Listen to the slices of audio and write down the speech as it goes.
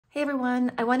Hey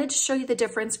everyone, I wanted to show you the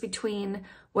difference between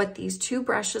what these two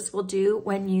brushes will do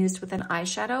when used with an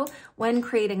eyeshadow when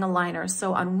creating a liner.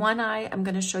 So on one eye, I'm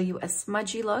going to show you a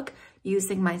smudgy look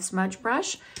using my smudge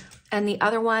brush. And the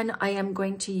other one, I am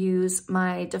going to use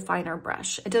my definer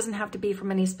brush. It doesn't have to be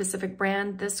from any specific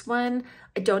brand. This one,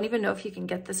 I don't even know if you can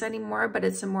get this anymore, but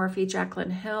it's a Morphe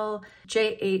Jaclyn Hill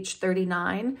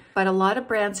JH39. But a lot of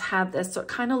brands have this, so it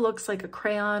kind of looks like a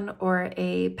crayon or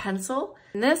a pencil.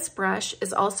 And this brush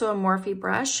is also a Morphe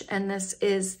brush, and this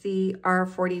is the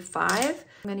R45. I'm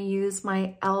going to use my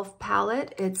e.l.f.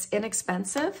 palette. It's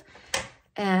inexpensive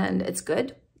and it's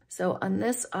good. So on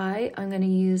this eye, I'm going to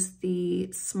use the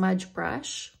smudge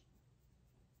brush.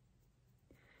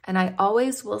 And I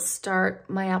always will start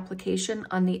my application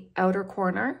on the outer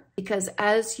corner because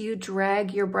as you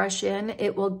drag your brush in,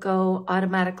 it will go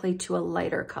automatically to a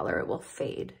lighter color. It will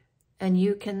fade. And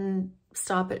you can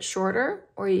stop it shorter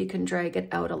or you can drag it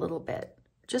out a little bit.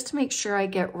 Just to make sure I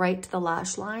get right to the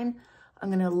lash line, I'm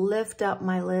going to lift up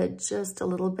my lid just a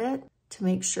little bit to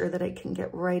make sure that I can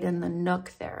get right in the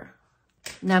nook there.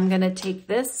 Now I'm going to take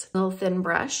this little thin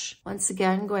brush, once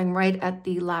again going right at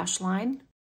the lash line.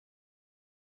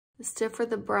 The stiffer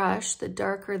the brush, the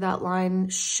darker that line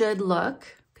should look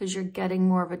because you're getting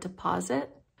more of a deposit,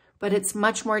 but it's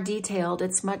much more detailed.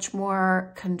 It's much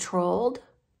more controlled.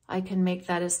 I can make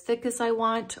that as thick as I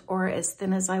want or as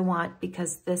thin as I want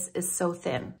because this is so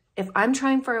thin. If I'm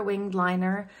trying for a winged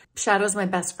liner, shadow is my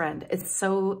best friend. It's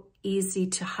so easy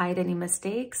to hide any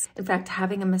mistakes. In fact,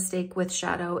 having a mistake with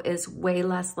shadow is way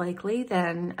less likely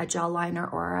than a gel liner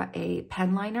or a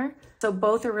pen liner. So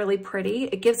both are really pretty.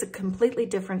 It gives a completely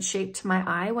different shape to my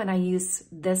eye when I use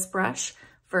this brush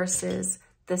versus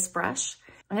this brush.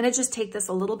 I'm going to just take this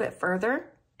a little bit further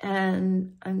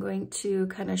and I'm going to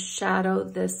kind of shadow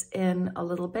this in a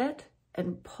little bit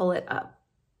and pull it up.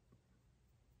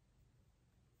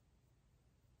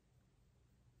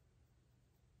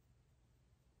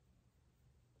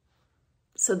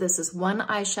 So this is one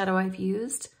eyeshadow I've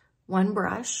used, one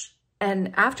brush.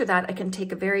 And after that, I can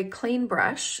take a very clean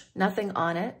brush, nothing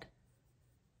on it,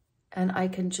 and I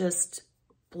can just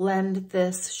blend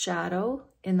this shadow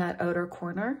in that outer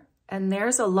corner. And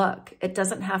there's a look. It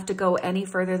doesn't have to go any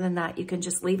further than that. You can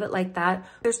just leave it like that.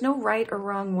 There's no right or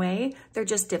wrong way. They're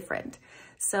just different.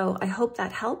 So I hope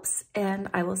that helps, and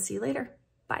I will see you later.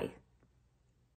 Bye.